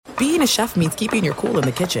being a chef means keeping your cool in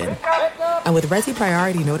the kitchen. And with Resi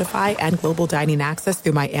Priority Notify and Global Dining Access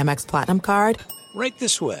through my Amex Platinum card, right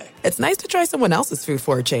this way. It's nice to try someone else's food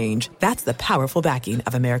for a change. That's the powerful backing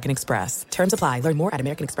of American Express. Terms apply. Learn more at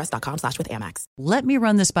americanexpress.com/withAmex. Let me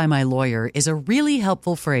run this by my lawyer is a really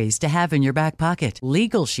helpful phrase to have in your back pocket.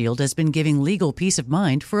 Legal Shield has been giving legal peace of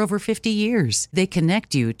mind for over 50 years. They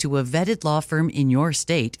connect you to a vetted law firm in your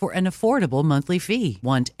state for an affordable monthly fee.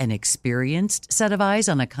 Want an experienced set of eyes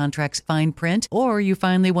on a contract's fine print? Or you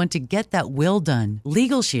finally want to get that will done?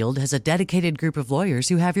 Legal Shield has a dedicated group of lawyers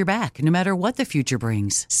who have your back, no matter what the future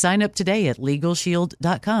brings. Sign up today at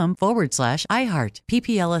LegalShield.com/iHeart.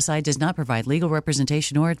 PPLSI does not provide legal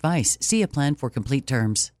representation or advice. See a plan for complete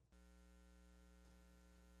terms.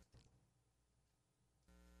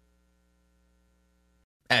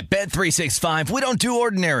 At Bet365, we don't do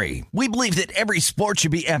ordinary. We believe that every sport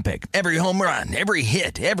should be epic. Every home run, every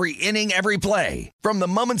hit, every inning, every play. From the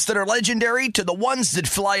moments that are legendary to the ones that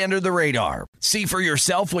fly under the radar. See for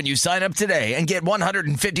yourself when you sign up today and get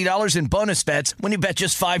 $150 in bonus bets when you bet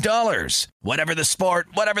just $5. Whatever the sport,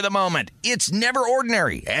 whatever the moment, it's never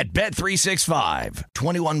ordinary at Bet365.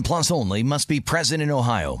 21 plus only. Must be present in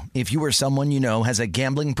Ohio. If you or someone you know has a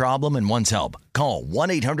gambling problem and wants help, call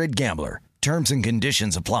 1-800-GAMBLER. Terms and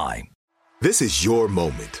conditions apply. This is your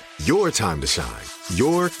moment, your time to shine,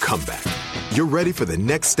 your comeback. You're ready for the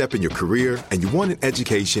next step in your career, and you want an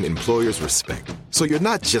education employers respect. So you're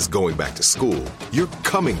not just going back to school, you're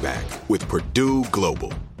coming back with Purdue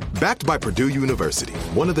Global. Backed by Purdue University,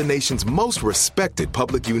 one of the nation's most respected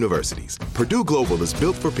public universities, Purdue Global is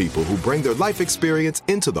built for people who bring their life experience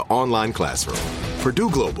into the online classroom. Purdue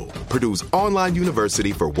Global, Purdue's online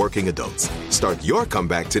university for working adults. Start your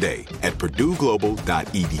comeback today at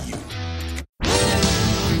purdueglobal.edu.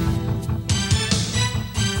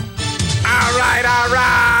 All right.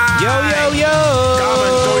 Yo.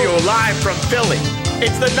 Coming to you live from Philly.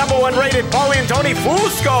 It's the #1 rated Paulie and Tony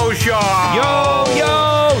Fusco show. Yo.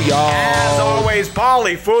 As always,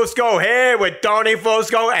 Paulie Fusco here with Tony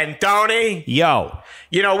Fusco. And Tony. Yo.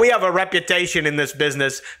 You know, we have a reputation in this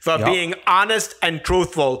business for being honest and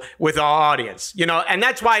truthful with our audience. You know, and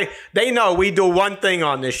that's why they know we do one thing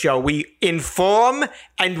on this show. We inform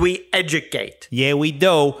and we educate. Yeah, we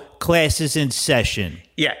do. Classes in session.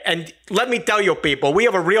 Yeah, and let me tell you, people, we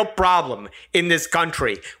have a real problem in this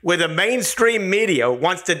country where the mainstream media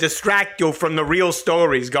wants to distract you from the real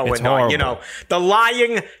stories going on. You know, the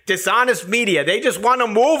lying, dishonest media, they just want to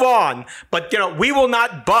move on. But, you know, we will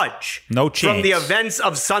not budge from the events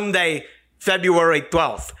of Sunday, February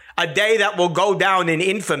 12th. A day that will go down in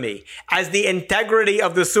infamy as the integrity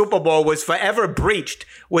of the Super Bowl was forever breached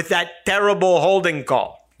with that terrible holding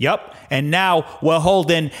call. Yep, and now we're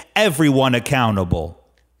holding everyone accountable.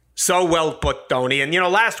 So well put, Tony. And, you know,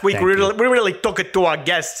 last week we really took it to our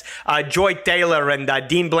guests, Joy Taylor and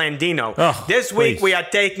Dean Blandino. This week we are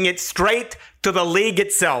taking it straight to the league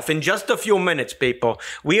itself. In just a few minutes, people,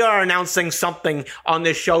 we are announcing something on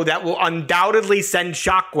this show that will undoubtedly send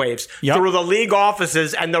shockwaves through the league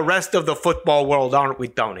offices and the rest of the football world, aren't we,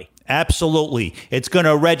 Tony? Absolutely. It's going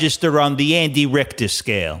to register on the Andy Richter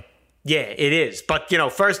scale. Yeah, it is. But, you know,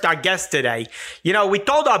 first our guest today, you know, we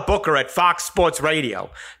told our booker at Fox Sports Radio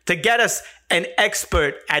to get us an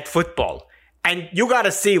expert at football. And you got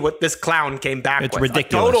to see what this clown came back with. It's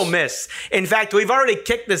ridiculous. A total miss. In fact, we've already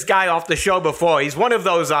kicked this guy off the show before. He's one of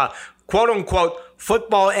those quote-unquote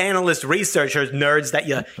football analyst researchers nerds that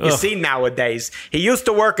you see nowadays. He used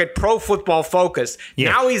to work at Pro Football Focus.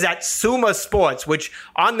 Yeah. Now he's at Suma Sports, which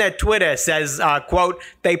on their Twitter says, quote,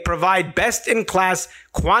 they provide best-in-class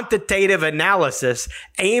quantitative analysis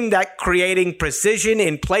aimed at creating precision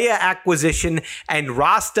in player acquisition and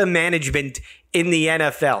roster management in the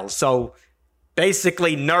NFL. So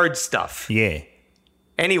basically nerd stuff. Yeah.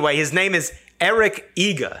 Anyway, his name is Eric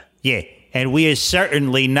Eager. Yeah. And we are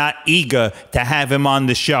certainly not eager to have him on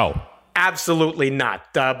the show. Absolutely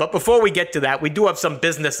not. But before we get to that, we do have some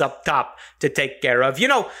business up top to take care of. You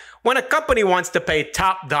know, when a company wants to pay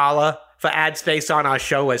top dollar for ad space on our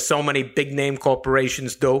show, as so many big-name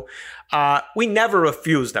corporations do, we never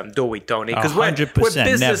refuse them, do we, Tony? Because we're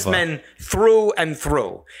businessmen through and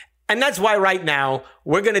through. And that's why right now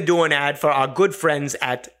we're going to do an ad for our good friends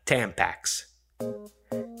at Tampax.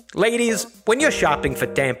 Ladies, when you're shopping for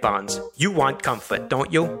tampons, you want comfort,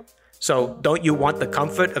 don't you? So, don't you want the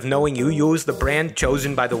comfort of knowing you use the brand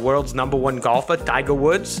chosen by the world's #1 golfer, Tiger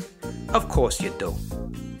Woods? Of course you do.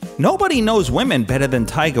 Nobody knows women better than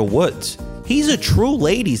Tiger Woods. He's a true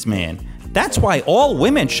ladies' man. That's why all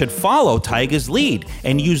women should follow Tiger's lead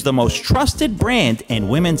and use the most trusted brand in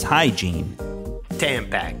women's hygiene.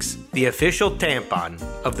 Tampax, the official tampon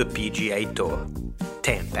of the PGA Tour.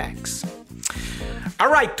 Tampax. All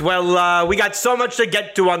right, well, we got so much to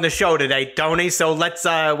get to on the show today, Tony, so let's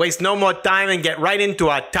waste no more time and get right into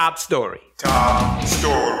our top story. Top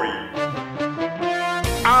story.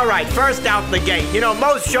 All right, first out the gate. You know,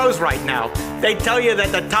 most shows right now, they tell you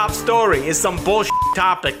that the top story is some bullshit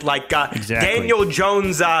topic like Daniel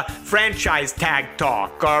Jones franchise tag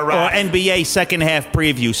talk or NBA second half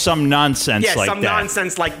preview, some nonsense like that. Yeah, some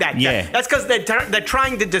nonsense like that. Yeah. That's because they're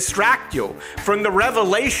trying to distract you from the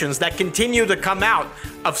revelations that continue to come out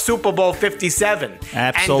of Super Bowl 57.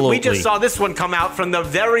 Absolutely. And we just saw this one come out from the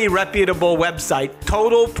very reputable website,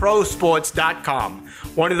 TotalProSports.com.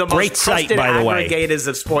 One of the most trusted aggregators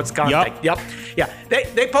of sports content. Yep. Yeah.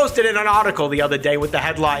 They posted in an article the other day with the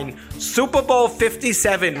headline, Super Bowl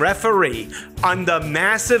 57 referee under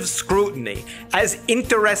massive scrutiny as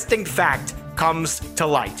interesting fact comes to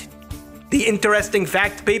light. The interesting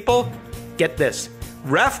fact, people, get this.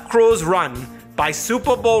 Ref crews run by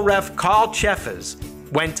Super Bowl ref Carl Cheffers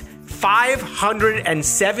went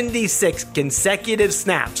 576 consecutive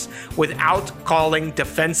snaps without calling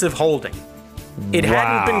defensive holding. It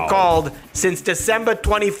hadn't been called since December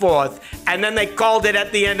 24th, and then they called it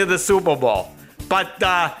at the end of the Super Bowl. But,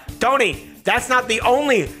 Tony, that's not the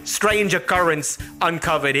only strange occurrence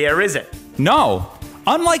uncovered here, is it? No.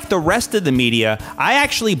 Unlike the rest of the media, I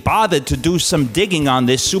actually bothered to do some digging on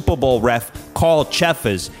this Super Bowl ref, Carl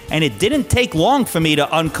Cheffers, and it didn't take long for me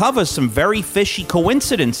to uncover some very fishy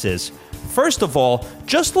coincidences. First of all,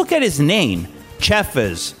 just look at his name,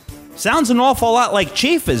 Cheffers. Sounds an awful lot like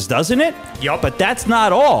Chiefers, doesn't it? Yup. But that's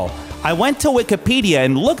not all. I went to Wikipedia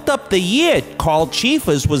and looked up the year Carl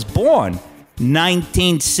Chiefers was born,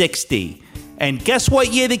 1960. And guess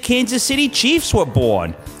what year the Kansas City Chiefs were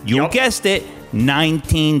born? You guessed it,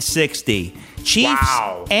 1960. Chiefs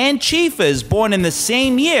and Chiefers born in the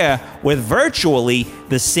same year with virtually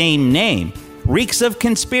the same name. Reeks of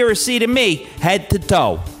conspiracy to me, head to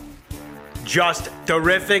toe. Just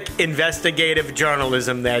terrific investigative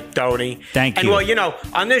journalism there, Tony. Thank you. And well, you know,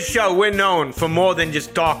 on this show, we're known for more than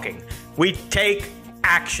just talking. We take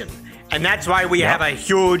action. And that's why we have a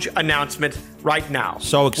huge announcement right now.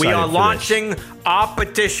 So excited We are for launching our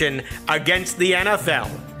petition against the NFL.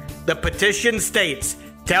 The petition states,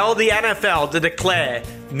 tell the NFL to declare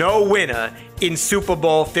no winner in Super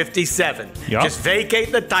Bowl 57. Just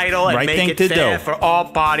vacate the title and make it fair for all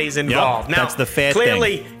parties involved. Now, that's the fair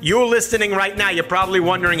clearly, you listening right now, you're probably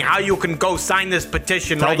wondering how you can go sign this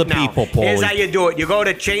petition Tell right the now. people, Paulie. Here's how you do it. You go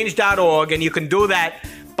to change.org, and you can do that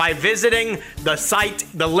by visiting the site.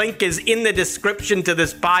 The link is in the description to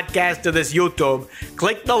this podcast, to this YouTube.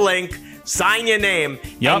 Click the link, sign your name,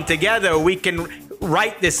 and together we can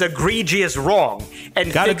right this egregious wrong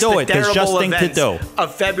and fix the terrible events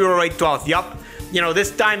of February 12th. Yup. You know,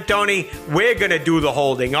 this time, Tony, we're going to do the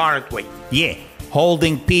holding, aren't we? Yeah,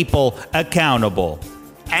 holding people accountable.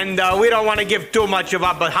 And we don't want to give too much of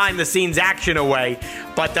our behind-the-scenes action away,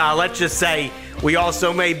 but let's just say we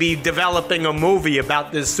also may be developing a movie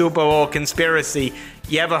about this Super Bowl conspiracy.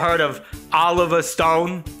 You ever heard of Oliver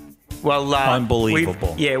Stone? Well,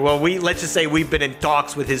 unbelievable. Let's just say we've been in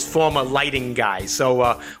talks with his former lighting guy,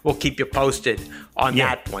 so we'll keep you posted on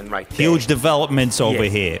that one right there. Huge developments over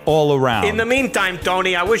here, all around. In the meantime,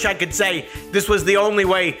 Tony, I wish I could say this was the only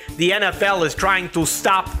way the NFL is trying to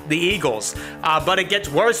stop the Eagles, but it gets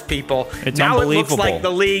worse, people. It's now unbelievable. It looks like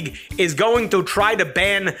the league is going to try to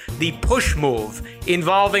ban the push move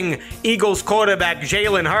involving Eagles quarterback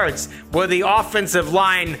Jalen Hurts, where the offensive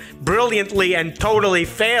line brilliantly and totally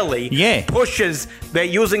fairly pushes. They're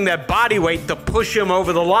using their body weight to push him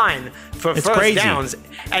over the line for first downs.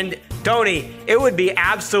 And Tony, it would be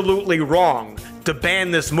absolutely wrong to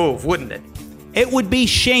ban this move, wouldn't it? It would be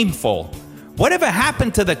shameful. Whatever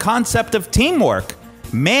happened to the concept of teamwork?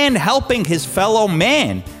 Man helping his fellow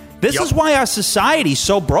man. This is why our society's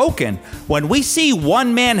so broken. When we see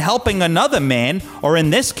one man helping another man, or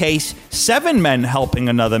in this case, 7 men helping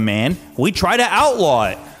another man, we try to outlaw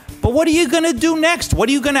it. But what are you going to do next? What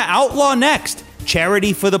are you going to outlaw next?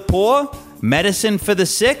 Charity for the poor? Medicine for the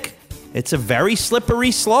sick? It's a very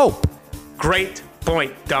slippery slope. Great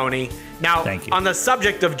point, Tony. Now, on the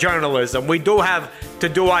subject of journalism, we do have to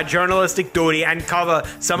do our journalistic duty and cover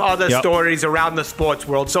some other stories around the sports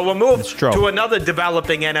world. So we'll move to another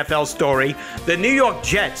developing NFL story. The New York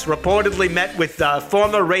Jets reportedly met with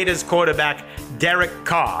former Raiders quarterback Derek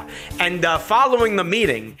Carr. And following the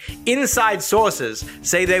meeting, inside sources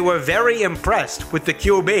say they were very impressed with the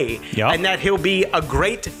QB and that he'll be a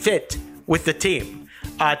great fit with the team.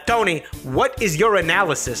 Tony, what is your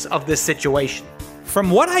analysis of this situation? From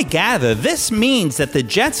what I gather, this means that the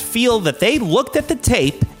Jets feel that they looked at the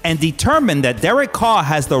tape and determined that Derek Carr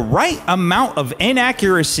has the right amount of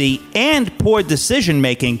inaccuracy and poor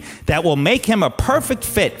decision-making that will make him a perfect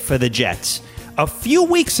fit for the Jets. A few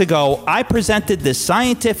weeks ago, I presented this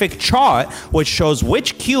scientific chart which shows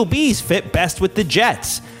which QBs fit best with the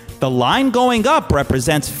Jets. The line going up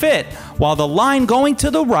represents fit, while the line going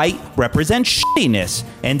to the right represents shittiness.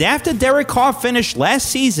 And after Derek Carr finished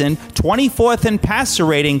last season 24th in passer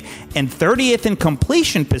rating and 30th in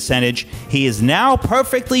completion percentage, he is now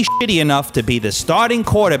perfectly shitty enough to be the starting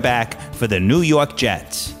quarterback for the New York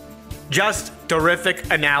Jets. Just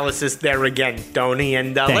terrific analysis there again, Tony.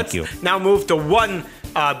 And let's now move to one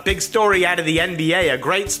big story out of the NBA, a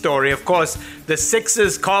great story. Of course, the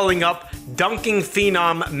Sixers calling up dunking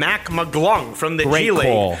phenom Mac McClung from the G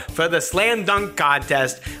League for the slam dunk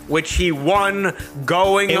contest, which he won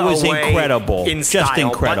going away. It was incredible. In Just style.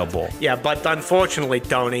 incredible. But unfortunately,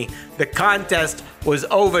 Tony, the contest was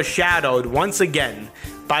overshadowed once again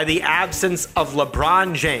by the absence of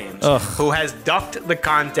LeBron James, who has ducked the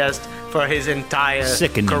contest for his entire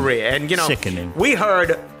career. And, we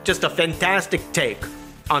heard just a fantastic take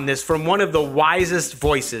on this from one of the wisest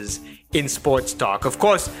voices in sports talk. Of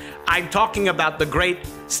course, I'm talking about the great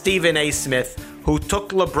Stephen A. Smith, who took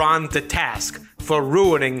LeBron to task for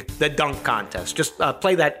ruining the dunk contest. Just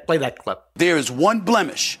play that clip. There is one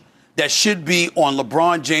blemish that should be on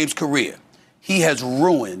LeBron James' career. He has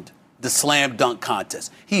ruined the slam dunk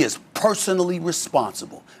contest. He is personally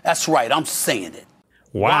responsible. That's right, I'm saying it.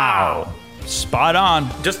 Wow. Spot on.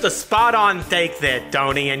 Just a spot on take there,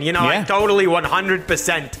 Tony. And, I totally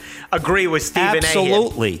 100% agree with Stephen A.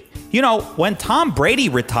 Absolutely. When Tom Brady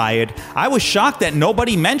retired, I was shocked that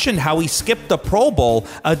nobody mentioned how he skipped the Pro Bowl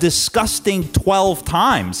a disgusting 12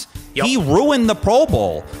 times. Yep. He ruined the Pro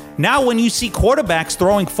Bowl. Now, when you see quarterbacks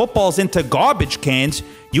throwing footballs into garbage cans,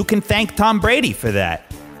 you can thank Tom Brady for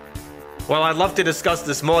that. Well, I'd love to discuss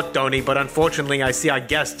this more, Tony, but unfortunately, I see our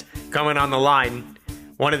guest coming on the line.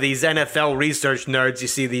 One of these NFL research nerds you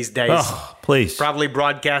see these days. Oh, please. Probably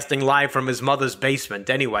broadcasting live from his mother's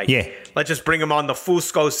basement. Anyway, let's just bring him on the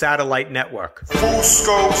Fusco Satellite Network.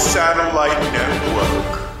 Fusco Satellite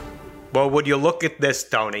Network. Well, would you look at this,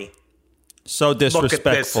 Tony? So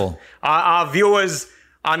disrespectful. Look at this. Our viewers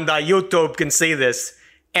on the YouTube can see this.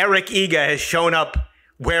 Eric Eager has shown up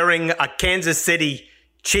wearing a Kansas City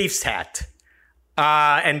Chiefs hat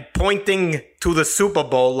and pointing to the Super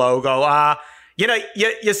Bowl logo.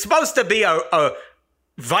 You're supposed to be a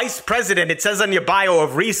vice president, it says on your bio,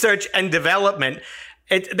 of research and development.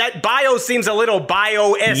 That bio seems a little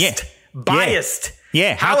biased.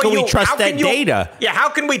 Yeah. How can we trust that data? Yeah, how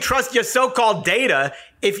can we trust your so-called data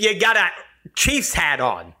if you got a Chiefs hat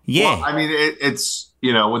on? Yeah. Well, I mean, it's,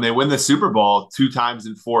 when they win the Super Bowl 2 times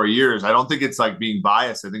in 4 years, I don't think it's like being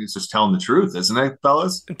biased. I think it's just telling the truth, isn't it,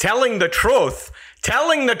 fellas? Telling the truth.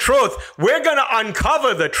 We're going to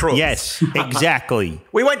uncover the truth. Yes, exactly.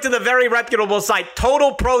 We went to the very reputable site,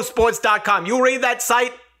 TotalProSports.com. You read that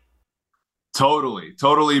site? Totally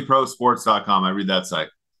prosports.com. I read that site.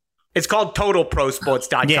 It's called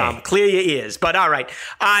TotalProSports.com. Yeah. Clear your ears. But all right.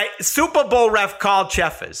 Super Bowl ref Carl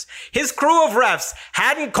Cheffers. His crew of refs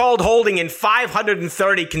hadn't called holding in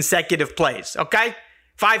 530 consecutive plays. Okay?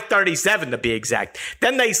 537 to be exact.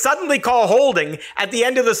 Then they suddenly call holding at the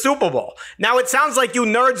end of the Super Bowl. Now, it sounds like you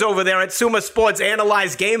nerds over there at Suma Sports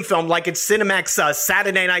analyze game film like it's Cinemax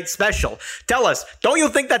Saturday Night Special. Tell us, don't you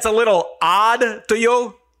think that's a little odd to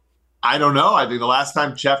you? I don't know. I think the last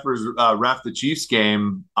time Cheffers ref the Chiefs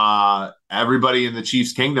game, everybody in the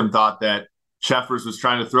Chiefs kingdom thought that Cheffers was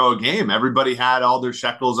trying to throw a game. Everybody had all their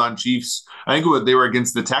shekels on Chiefs. I think they were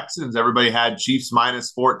against the Texans. Everybody had Chiefs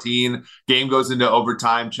minus 14. Game goes into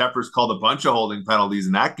overtime. Cheffers called a bunch of holding penalties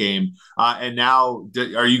in that game. And now,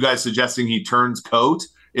 are you guys suggesting he turns coat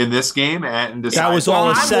in this game and decides? That was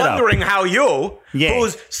all a setup. I'm wondering how you,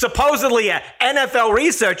 who's supposedly an NFL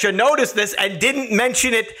researcher, noticed this and didn't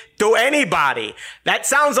mention it to anybody. That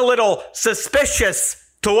sounds a little suspicious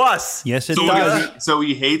to us. Yes, it does. So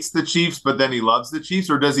he hates the Chiefs, but then he loves the Chiefs,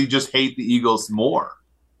 or does he just hate the Eagles more?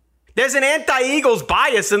 There's an anti-Eagles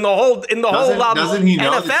bias in the whole doesn't he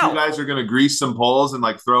know NFL. That you guys are going to grease some poles and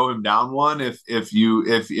like throw him down one if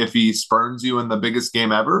he spurns you in the biggest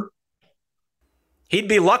game ever? He'd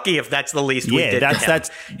be lucky if that's the least we did.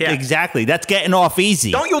 Exactly. That's getting off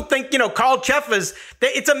easy. Don't you think, Carl Cheffers,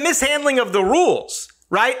 it's a mishandling of the rules,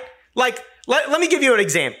 right? Like, let me give you an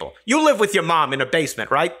example. You live with your mom in a basement,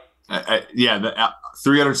 right?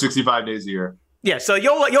 365 days a year. Yeah, so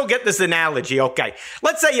you'll get this analogy, okay.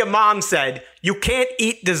 Let's say your mom said you can't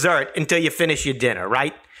eat dessert until you finish your dinner,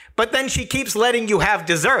 right? but then she keeps letting you have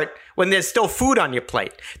dessert when there's still food on your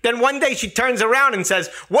plate. Then one day she turns around and says,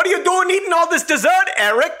 "What are you doing eating all this dessert,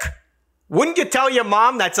 Eric?" Wouldn't you tell your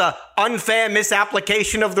mom that's a unfair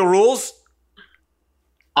misapplication of the rules?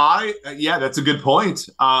 Yeah, that's a good point.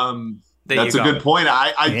 That's a good point.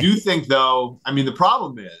 I do think, though, I mean, the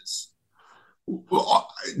problem is,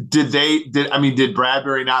 did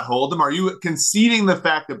Bradbury not hold him? Are you conceding the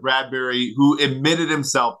fact that Bradbury, who admitted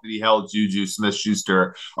himself that he held Juju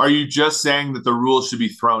Smith-Schuster, are you just saying that the rules should be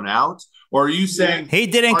thrown out? Or are you saying he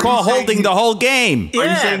didn't call holding the whole game? Are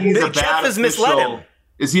you saying he's a bad Jeff has misled him.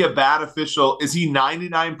 Is he a bad official? Is he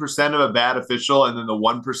 99% of a bad official and then the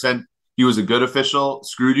 1% he was a good official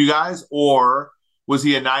screwed you guys? Or was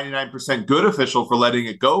he a 99% good official for letting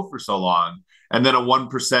it go for so long and then a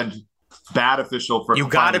 1% bad official for you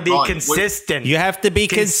got to be consistent. You have to be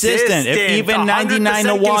consistent. If even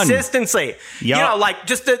 99-1 consistency. Yep. You know, like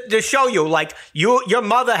just to show you, like your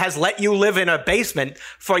mother has let you live in her basement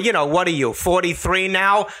for, what are you, 43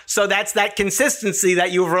 now? So that's that consistency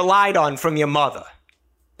that you've relied on from your mother.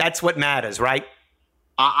 That's what matters, right?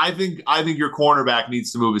 I think your cornerback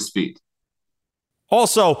needs to move his feet.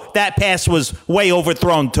 Also, that pass was way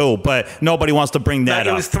overthrown too, but nobody wants to bring that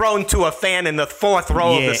up. It was thrown to a fan in the fourth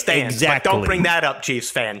row of the stands. Exactly. But don't bring that up, Chiefs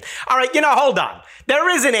fan. All right, hold on. There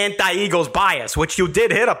is an anti-Eagles bias, which you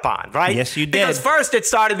did hit upon, right? Yes, you did. Because first it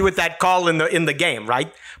started with that call in the game,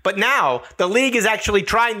 right? But now the league is actually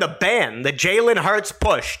trying to ban the Jalen Hurts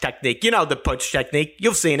push technique. You know the push technique.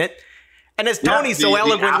 You've seen it. And as Tony so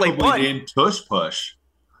eloquently put, push.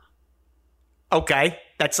 Okay,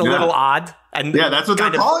 that's a little odd. And that's what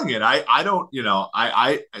they're calling it. I don't,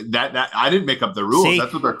 I didn't make up the rules. See,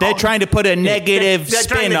 that's what they're calling They're trying to put a negative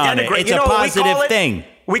spin on it. It's a positive thing.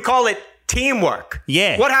 We call it teamwork.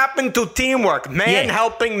 Yeah. What happened to teamwork? Man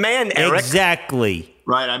helping man, Eric. Exactly.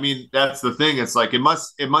 Right. I mean, that's the thing. It's like it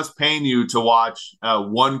must pain you to watch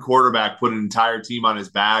one quarterback put an entire team on his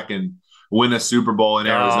back and win a Super Bowl in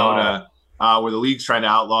Arizona, where the league's trying to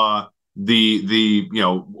outlaw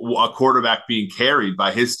a quarterback being carried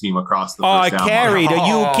by his team across the first down. Carried? Are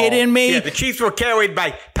you kidding me? Yeah, the Chiefs were carried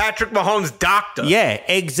by Patrick Mahomes' doctor. Yeah,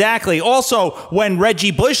 exactly. Also, when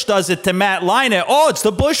Reggie Bush does it to Matt Leinart, it's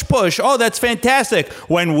the Bush push. Oh, that's fantastic.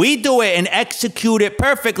 When we do it and execute it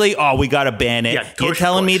perfectly, we got to ban it. Yeah, you're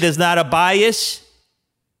telling me there's not a bias?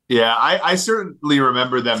 Yeah, I certainly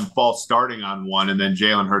remember them false starting on one and then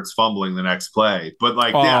Jalen Hurts fumbling the next play. But,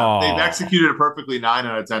 they've executed it perfectly 9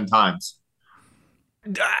 out of 10 times.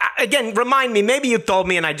 Again, remind me, maybe you told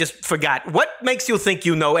me and I just forgot. What makes you think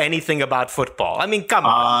you know anything about football? I mean, come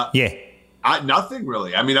on. Nothing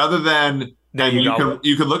really. I mean, other than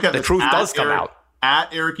you can look at the truth does come out.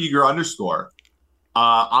 At Eric Eager _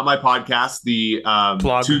 on my podcast, the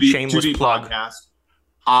shameless 2D plug podcast,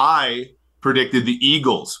 I predicted the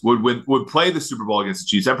Eagles would play the Super Bowl against the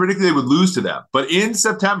Chiefs. I predicted they would lose to them. But in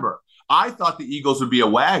September, I thought the Eagles would be a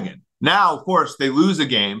wagon. Now, of course, they lose a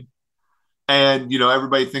game. And,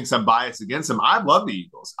 everybody thinks I'm biased against them. I love the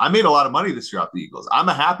Eagles. I made a lot of money this year off the Eagles. I'm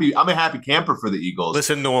a happy camper for the Eagles.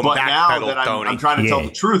 Listen to him but now that I'm trying to tell the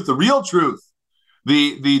truth, the real truth,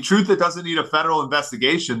 the truth that doesn't need a federal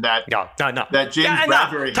investigation that James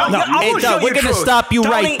Bradbury we're going to stop you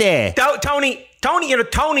right there.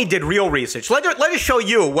 Tony did real research. Let us show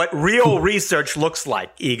you what real research looks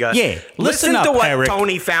like, Iga. Yeah, listen to what Eric.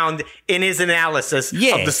 Tony found in his analysis of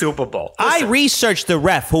the Super Bowl. Listen. I researched the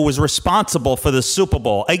ref who was responsible for the Super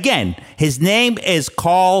Bowl. Again, his name is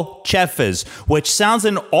Carl Cheffers, which sounds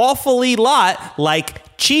an awfully lot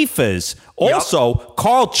like Chiefers. Also,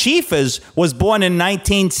 Carl Cheffers was born in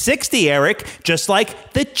 1960, Eric, just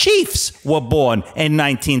like the Chiefs were born in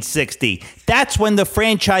 1960. That's when the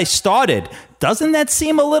franchise started. Doesn't that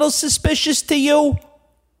seem a little suspicious to you?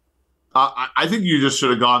 I think you just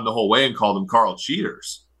should have gone the whole way and called them Carl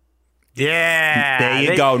Cheaters. Yeah. There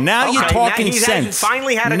you go. Now you're talking sense.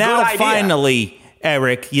 Finally had a good idea. Finally,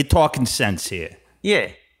 Eric, you're talking sense here.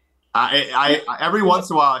 Yeah. I every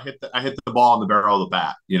once in a while I hit the ball in the barrel of the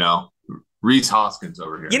bat, Reese Hoskins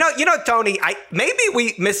over here. Tony, maybe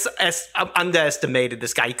we underestimated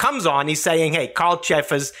this guy. He comes on, he's saying, hey, Carl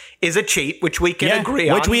Cheffers is a cheat, which we can agree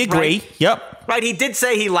on. Which we agree, right? Yep. Right, he did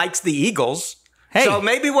say he likes the Eagles. Hey, so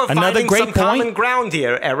maybe we're finding some common ground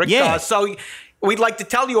here, Eric. Yeah. So we'd like to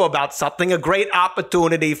tell you about something, a great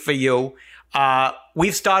opportunity for you.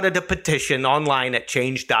 We've started a petition online at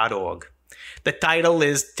change.org. The title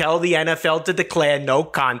is Tell the NFL to Declare No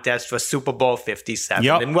Contest for Super Bowl 57.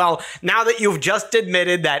 Yep. And well, now that you've just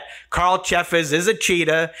admitted that Carl Cheffers is a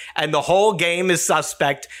cheater and the whole game is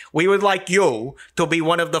suspect, we would like you to be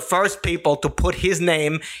one of the first people to put his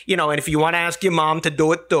name, and if you want to ask your mom to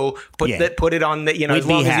do it too, put it on the, as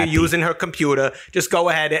long as you're using her computer, just go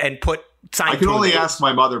ahead and put I can only ask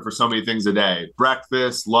my mother for so many things a day: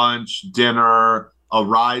 breakfast, lunch, dinner, a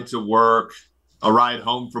ride to work, a ride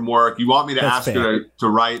home from work. You want me to ask her to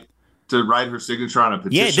write her signature on a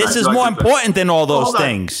petition? Yeah, this is more important than all those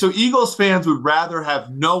things. So Eagles fans would rather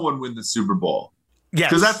have no one win the Super Bowl. Yes.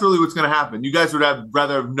 Because that's really what's going to happen. You guys would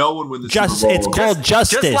rather have no one win the Super Bowl. It's called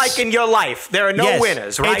justice. Just like in your life, there are no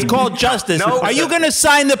winners, right? It's called justice. Are you going to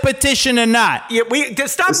sign the petition or not? Yeah,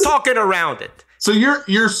 just stop talking around it. So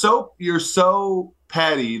you're so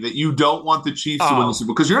petty that you don't want the Chiefs to win the Super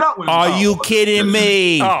Bowl because you're not winning. Are you kidding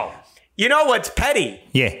me? Oh, you know what's petty?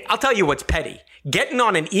 Yeah, I'll tell you what's petty. Getting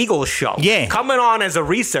on an Eagles show. Yeah, coming on as a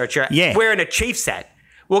researcher. Yeah, wearing a Chiefs hat.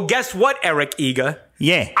 Well, guess what, Eric Eager?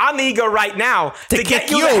 Yeah, I'm eager right now to get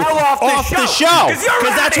you the hell off the show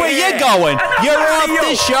because that's where you're going. You're off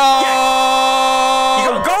the show.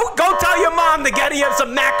 Yeah. Go tell your mom to get you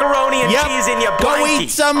some macaroni and cheese in your blankie. Go eat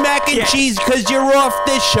some mac and cheese because you're off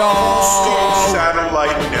the show. Coast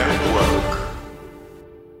Satellite Network.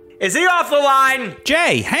 Is he off the line?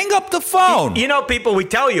 Jay, hang up the phone. People, we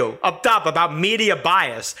tell you up top about media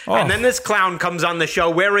bias. And then this clown comes on the show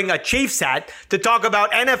wearing a Chiefs hat to talk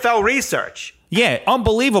about NFL research. Yeah,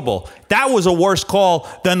 unbelievable. That was a worse call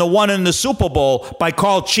than the one in the Super Bowl by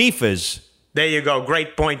Carl Cheffers. There you go.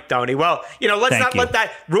 Great point, Tony. Well, let's not let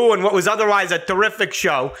that ruin what was otherwise a terrific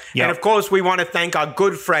show. Yep. And, of course, we want to thank our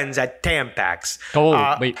good friends at Tampax.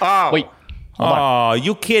 Wait. Oh,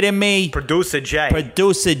 you kidding me? Producer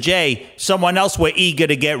Jay. Someone else we're eager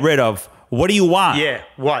to get rid of. What do you want? Yeah,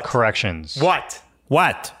 what? Corrections. What?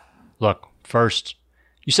 Look, first,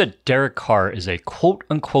 you said Derek Carr is a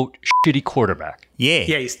quote-unquote shitty quarterback. Yeah.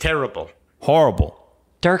 Yeah, he's terrible. Horrible.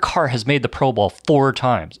 Derek Carr has made the Pro Bowl 4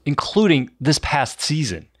 times, including this past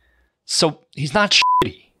season. So he's not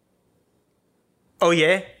shitty. Oh,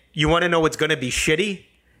 yeah? You want to know what's going to be shitty?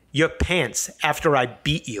 Your pants after I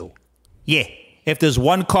beat you. Yeah. If there's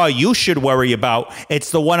one car you should worry about,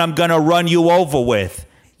 it's the one I'm going to run you over with.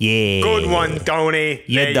 Yeah. Good one, Tony.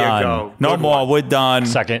 You're done. You go. No more. One. We're done.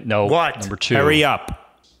 Second, no. What? Number 2. Hurry up.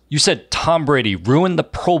 You said Tom Brady ruined the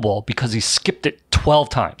Pro Bowl because he skipped it 12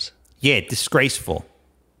 times. Yeah, disgraceful.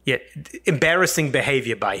 Yeah, embarrassing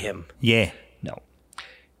behavior by him. Yeah. No.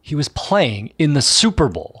 He was playing in the Super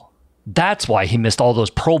Bowl. That's why he missed all those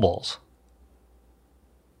Pro Bowls.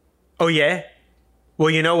 Oh, yeah? Well,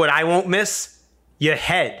 you know what I won't miss? Your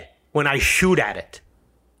head when I shoot at it.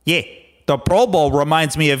 Yeah. The Pro Bowl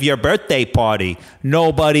reminds me of your birthday party.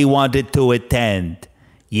 Nobody wanted to attend.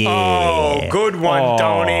 Yeah. Oh, good one,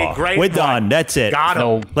 Tony. Great We're one. done. That's it. Got him.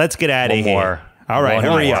 No, let's get out of here. More. All right,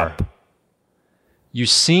 hurry up. You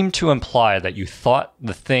seem to imply that you thought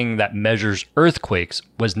the thing that measures earthquakes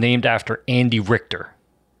was named after Andy Richter.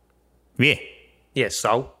 Yeah. Yeah,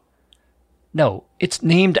 so? No, it's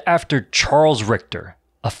named after Charles Richter,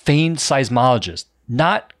 a famed seismologist,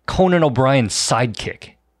 not Conan O'Brien's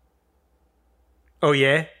sidekick. Oh,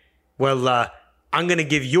 yeah? Well, I'm going to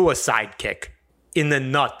give you a sidekick. In the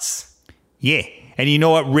nuts. Yeah. And you know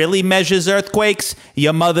what really measures earthquakes?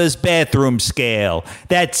 Your mother's bathroom scale.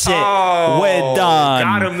 That's it. Oh, we're done.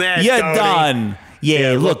 got him there, You're Tony. done.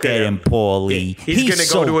 Yeah, look at him, Paulie. He's going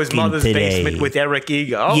to go to his mother's basement with Eric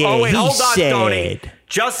Eager. Wait, hold on, Tony.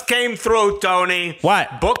 Just came through, Tony.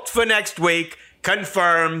 What? Booked for next week.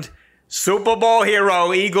 Confirmed. Super Bowl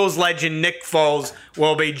hero, Eagles legend Nick Foles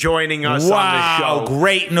will be joining us on the show. Wow,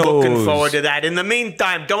 great news. Looking forward to that. In the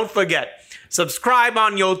meantime, don't forget, subscribe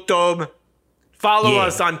on YouTube. Follow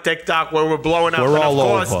us on TikTok where we're blowing up. We're and of all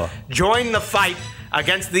course, over. join the fight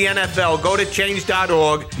against the NFL. Go to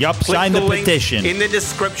change.org. Yup, Click sign the link petition. in the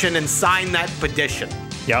description and sign that petition.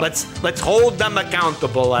 Yep. Let's hold them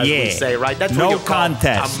accountable, as we say, right? That's no what you call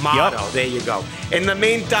contest. a motto. Yep. There you go. In the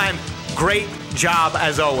meantime, great job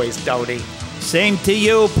as always, Tony. Same to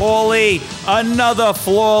you, Paulie. Another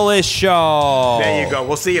flawless show. There you go.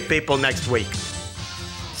 We'll see you people next week.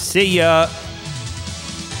 See ya.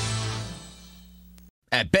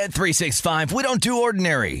 At Bet365, we don't do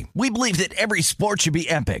ordinary. We believe that every sport should be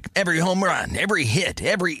epic. Every home run, every hit,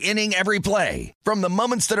 every inning, every play. From the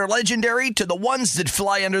moments that are legendary to the ones that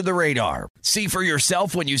fly under the radar. See for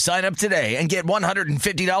yourself when you sign up today and get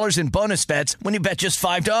 $150 in bonus bets when you bet just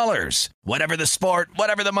 $5. Whatever the sport,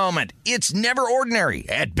 whatever the moment, it's never ordinary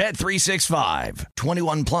at Bet365.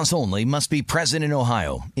 21 plus only. Must be present in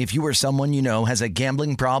Ohio. If you or someone you know has a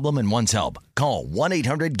gambling problem and wants help, call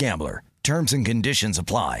 1-800-GAMBLER. Terms and conditions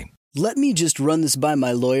apply. "Let me just run this by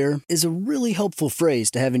my lawyer" is a really helpful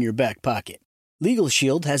phrase to have in your back pocket. Legal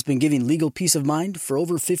Shield has been giving legal peace of mind for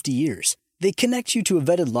over 50 years. They connect you to a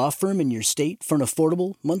vetted law firm in your state for an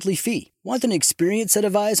affordable monthly fee. Want an experienced set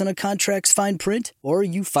of eyes on a contract's fine print? Or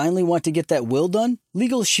you finally want to get that will done?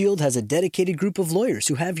 Legal Shield has a dedicated group of lawyers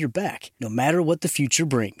who have your back, no matter what the future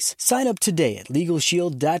brings. Sign up today at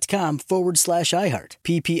LegalShield.com/iHeart.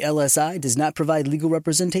 PPLSI does not provide legal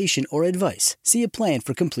representation or advice. See a plan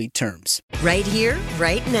for complete terms. Right here,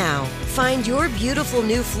 right now. Find your beautiful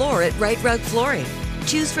new floor at Right Rug Flooring.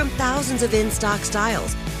 Choose from thousands of in-stock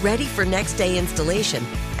styles, ready for next day installation,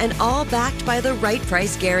 and all backed by the right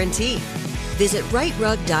price guarantee. Visit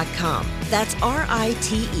rightrug.com. That's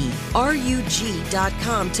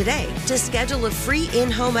RITERUG.com today to schedule a free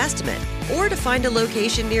in-home estimate or to find a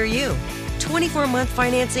location near you. 24-month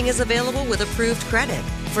financing is available with approved credit.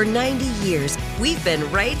 For 90 years, we've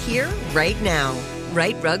been right here, right now.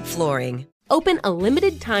 Right Rug Flooring. Open a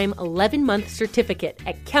limited-time 11-month certificate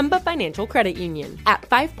at Kemba Financial Credit Union. At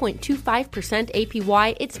 5.25%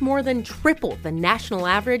 APY, it's more than triple the national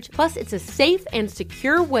average, plus it's a safe and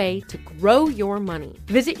secure way to grow your money.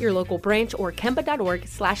 Visit your local branch or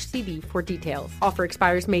kemba.org/cb for details. Offer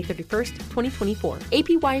expires May 31st, 2024.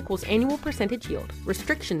 APY equals annual percentage yield.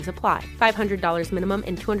 Restrictions apply. $500 minimum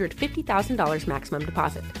and $250,000 maximum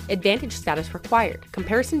deposit. Advantage status required.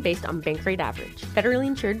 Comparison based on bank rate average. Federally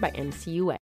insured by NCUA.